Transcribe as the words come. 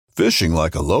Fishing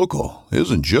like a local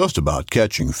isn't just about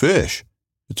catching fish.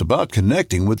 It's about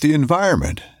connecting with the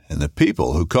environment and the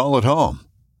people who call it home.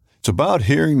 It's about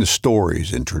hearing the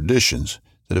stories and traditions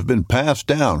that have been passed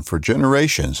down for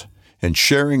generations and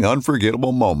sharing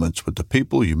unforgettable moments with the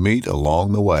people you meet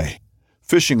along the way.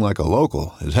 Fishing like a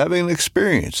local is having an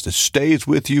experience that stays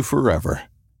with you forever.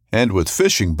 And with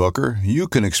Fishing Booker, you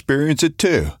can experience it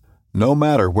too, no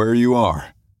matter where you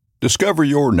are. Discover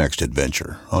your next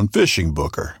adventure on Fishing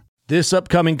Booker. This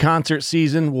upcoming concert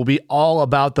season will be all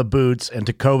about the boots, and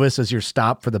Tecovas is your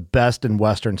stop for the best in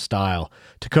Western style.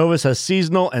 Tecovas has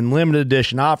seasonal and limited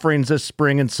edition offerings this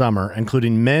spring and summer,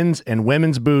 including men's and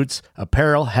women's boots,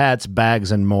 apparel, hats,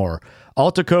 bags, and more.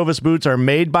 All Tecovas boots are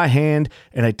made by hand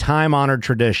in a time-honored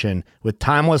tradition with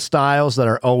timeless styles that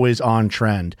are always on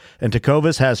trend. And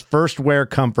Tecovas has first wear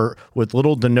comfort with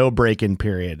little to no break-in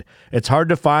period. It's hard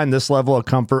to find this level of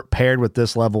comfort paired with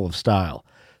this level of style.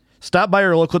 Stop by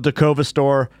your local Tecovas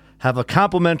store, have a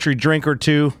complimentary drink or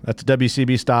two, that's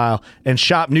WCB style, and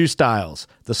shop new styles.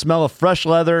 The smell of fresh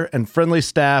leather and friendly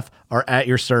staff are at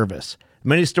your service.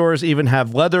 Many stores even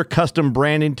have leather custom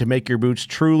branding to make your boots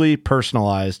truly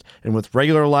personalized. And with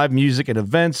regular live music and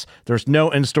events, there's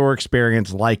no in-store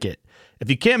experience like it.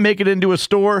 If you can't make it into a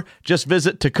store, just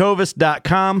visit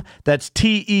tecovas.com. That's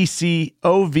TECOVAS.com.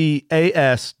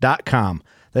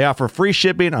 They offer free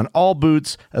shipping on all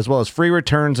boots, as well as free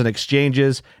returns and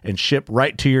exchanges, and ship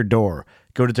right to your door.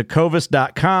 Go to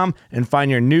tecovas.com and find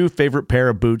your new favorite pair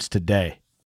of boots today.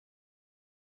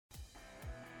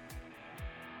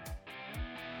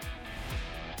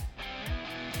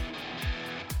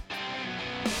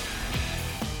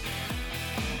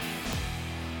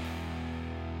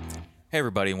 Hey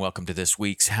everybody, and welcome to this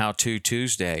week's How To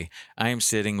Tuesday. I am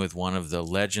sitting with one of the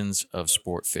legends of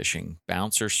sport fishing,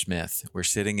 Bouncer Smith. We're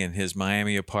sitting in his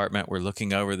Miami apartment. We're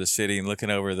looking over the city and looking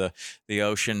over the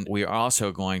ocean. We are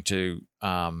also going to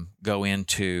go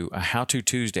into a How To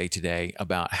Tuesday today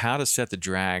about how to set the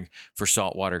drag for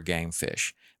saltwater game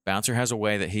fish. Bouncer has a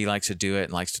way that he likes to do it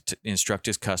and likes to instruct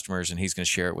his customers, and he's going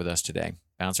to share it with us today.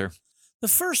 Bouncer? The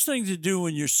first thing to do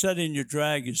when you're setting your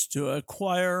drag is to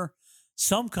acquire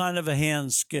some kind of a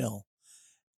hand scale.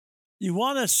 You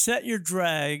want to set your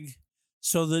drag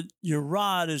so that your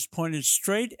rod is pointed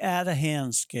straight at a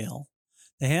hand scale.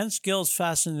 The hand scale is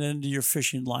fastened into your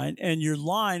fishing line, and your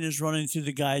line is running through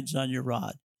the guides on your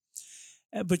rod.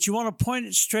 But you want to point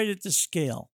it straight at the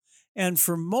scale. And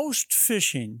for most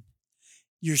fishing,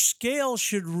 your scale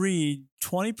should read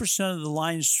 20% of the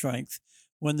line strength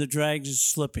when the drag is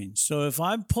slipping. So if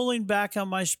I'm pulling back on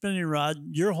my spinning rod,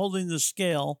 you're holding the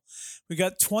scale. We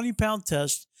got 20-pound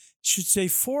test. It should say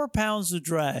 4 pounds of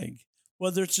drag,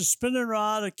 whether it's a spinning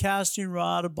rod, a casting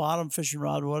rod, a bottom fishing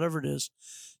rod, whatever it is,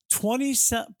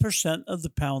 20% of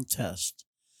the pound test.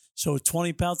 So a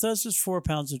 20-pound test is 4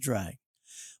 pounds of drag.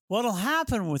 What'll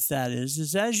happen with that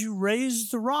is as you raise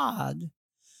the rod,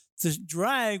 the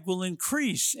drag will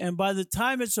increase. And by the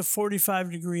time it's a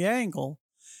 45-degree angle,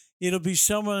 it'll be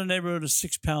somewhere in the neighborhood of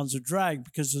 6 pounds of drag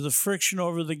because of the friction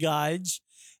over the guides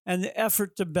and the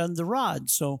effort to bend the rod.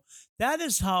 So that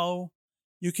is how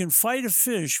you can fight a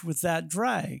fish with that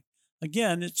drag.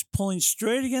 Again, it's pulling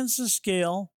straight against the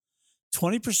scale,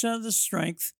 20% of the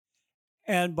strength,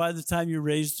 and by the time you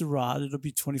raise the rod, it'll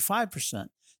be 25%.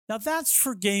 Now that's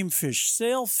for game fish,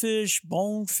 sailfish,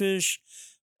 bonefish,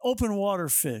 open water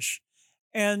fish.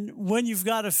 And when you've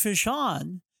got a fish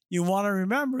on, you want to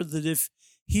remember that if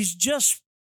he's just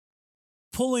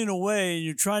pulling away and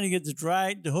you're trying to get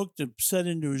the hook to set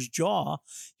into his jaw,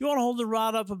 you want to hold the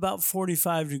rod up about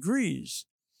 45 degrees.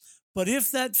 But if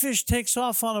that fish takes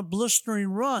off on a blistering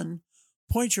run,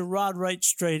 point your rod right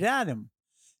straight at him.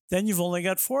 Then you've only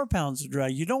got 4 pounds of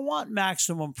drag. You don't want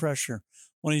maximum pressure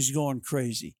when he's going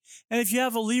crazy. And if you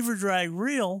have a lever drag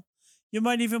reel, you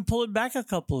might even pull it back a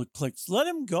couple of clicks. Let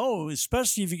him go,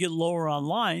 especially if you get lower on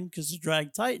line because the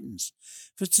drag tightens.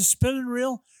 If it's a spinning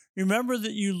reel, remember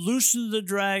that you loosen the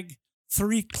drag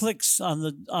 3 clicks on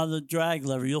the drag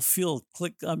lever. You'll feel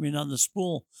on the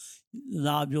spool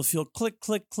knob, you'll feel click,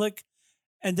 click, click.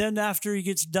 And then after he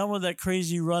gets done with that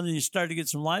crazy run and you start to get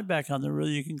some line back on the reel,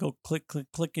 you can go click, click,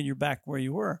 click, and you're back where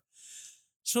you were.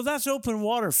 So that's open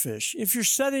water fish. If you're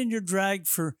setting your drag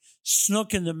for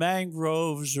snook in the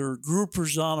mangroves or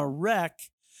groupers on a wreck,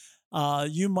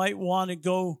 you might want to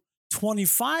go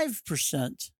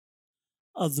 25%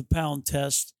 of the pound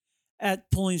test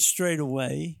at pulling straight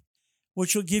away,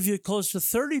 which will give you close to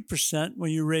 30%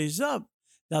 when you raise up.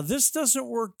 Now, this doesn't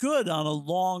work good on a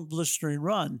long blistering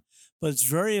run, but it's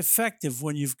very effective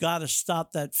when you've got to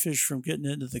stop that fish from getting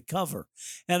into the cover.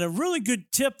 And a really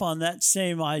good tip on that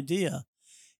same idea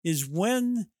is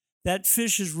when that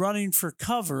fish is running for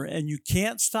cover and you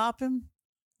can't stop him,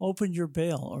 open your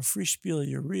bail or free spiel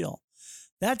your reel.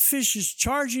 That fish is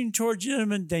charging towards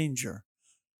imminent danger.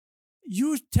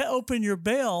 You open your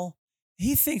bail,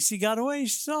 he thinks he got away. He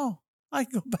says, "No, I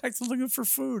can go back to looking for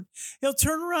food." He'll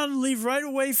turn around and leave right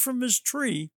away from his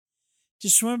tree to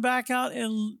swim back out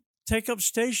and take up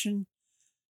station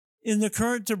in the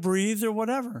current to breathe or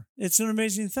whatever. It's an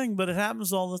amazing thing, but it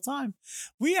happens all the time.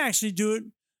 We actually do it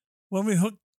when we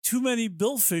hook too many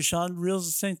billfish on reels at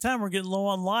the same time. We're getting low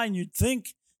on line. You'd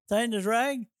think, tighten the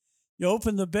drag, you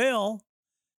open the bail,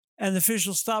 and the fish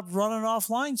will stop running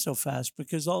off line so fast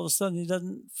because all of a sudden he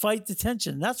doesn't fight the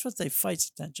tension. That's what they fight,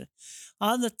 the tension.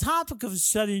 On the topic of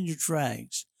setting your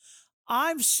drags,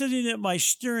 I'm sitting at my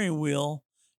steering wheel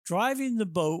driving the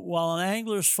boat while an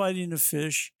angler is fighting a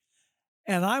fish,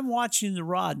 and I'm watching the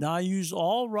rod. Now, I use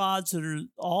all rods that are,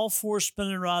 all 4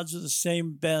 spinning rods are the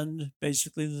same bend,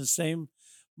 basically the same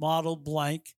model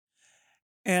blank.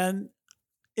 And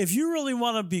if you really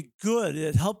want to be good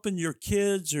at helping your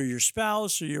kids or your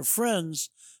spouse or your friends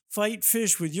fight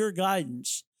fish with your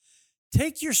guidance,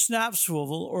 take your snap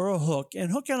swivel or a hook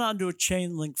and hook it onto a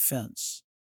chain link fence,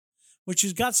 which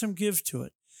has got some give to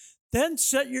it. Then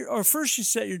first you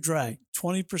set your drag,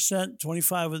 20%,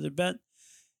 25 with the bent.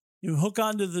 You hook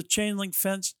onto the chain link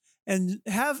fence and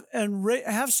have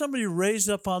somebody raise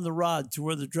up on the rod to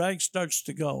where the drag starts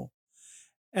to go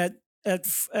at a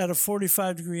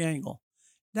 45-degree angle.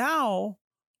 Now,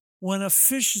 when a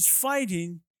fish is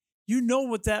fighting, you know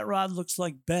what that rod looks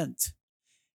like bent.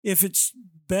 If it's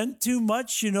bent too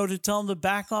much, you know to tell them to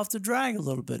back off the drag a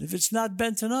little bit. If it's not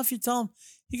bent enough, you tell them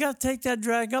you got to take that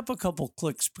drag up a couple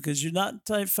clicks because you're not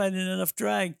fighting enough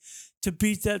drag to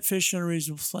beat that fish in a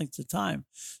reasonable length of time.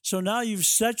 So now you've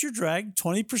set your drag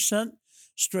 20%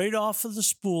 straight off of the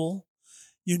spool.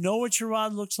 You know what your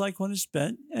rod looks like when it's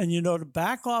bent, and you know to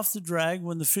back off the drag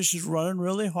when the fish is running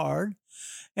really hard,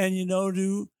 and you know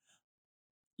to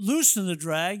loosen the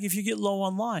drag if you get low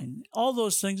on line. All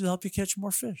those things will help you catch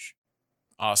more fish.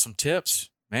 Awesome tips.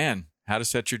 Man, how to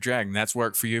set your drag. And that's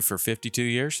worked for you for 52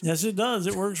 years? Yes, it does.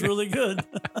 It works really good.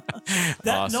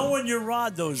 Awesome. Knowing your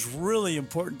rod, though, is really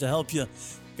important to help you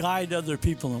guide other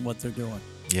people in what they're doing.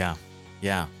 Yeah.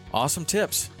 Awesome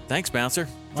tips. Thanks, Bouncer.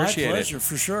 Appreciate it. My pleasure,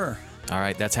 for sure. All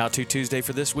right, that's How To Tuesday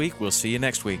for this week. We'll see you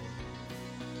next week.